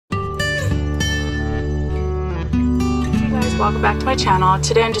welcome back to my channel.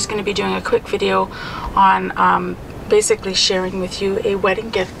 Today I'm just going to be doing a quick video on basically sharing with you a wedding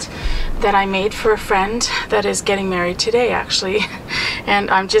gift that I made for a friend that is getting married today actually.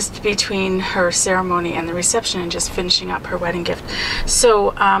 And I'm just between her ceremony and the reception and just finishing up her wedding gift.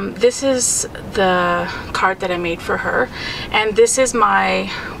 So this is the card that I made for her, and this is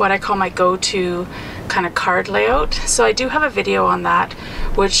my what I call my go-to kind of card layout. So I do have a video on that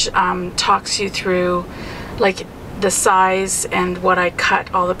which talks you through like the size and what I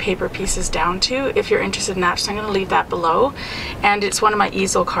cut all the paper pieces down to, if you're interested in that. So I'm going to leave that below, and it's one of my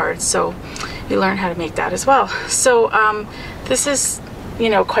easel cards, so you learn how to make that as well. So this is, you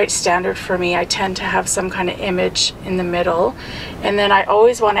know, quite standard for me. I tend to have some kind of image in the middle, and then I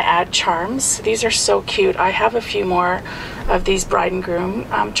always want to add charms. These are so cute. I have a few more of these bride and groom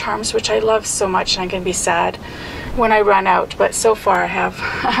charms, which I love so much, and I'm going to be sad when I run out, but so far I have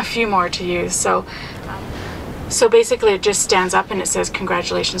a few more to use. So basically it just stands up and it says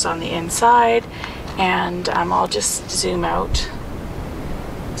congratulations on the inside, and I'll just zoom out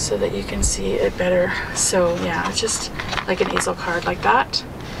so that you can see it better. So yeah, it's just like an easel card like that,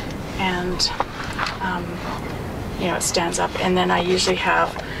 and you know, it stands up, and then I usually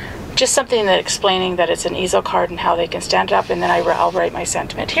have just something that explaining that it's an easel card and how they can stand up, and then I'll write my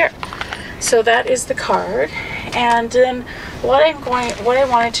sentiment here. So that is the card. And then what I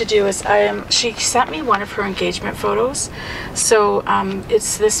wanted to do is she sent me one of her engagement photos, so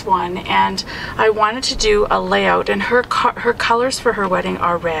it's this one, and I wanted to do a layout, and her colors for her wedding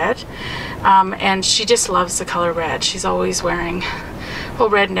are red, and she just loves the color red. She's always wearing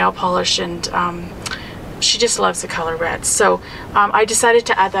red nail polish, and she just loves the color red. So I decided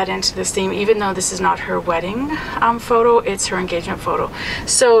to add that into this theme, even though this is not her wedding photo, it's her engagement photo.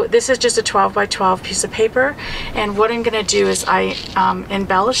 So this is just a 12 by 12 piece of paper, and what I'm going to do is I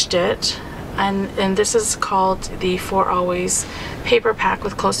embellished it, and this is called the For Always paper pack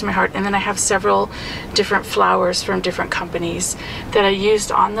with Close to My Heart, and then I have several different flowers from different companies that I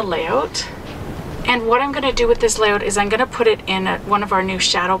used on the layout. And what I'm going to do with this layout is I'm going to put it in one of our new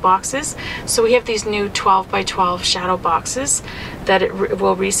shadow boxes. So we have these new 12 by 12 shadow boxes that it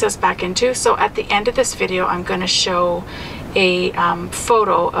will recess back into. So at the end of this video, I'm going to show a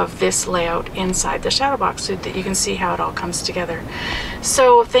photo of this layout inside the shadow box so that you can see how it all comes together.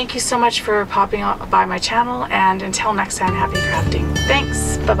 So thank you so much for popping by my channel, and until next time, happy crafting.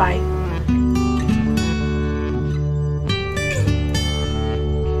 Thanks. Bye-bye.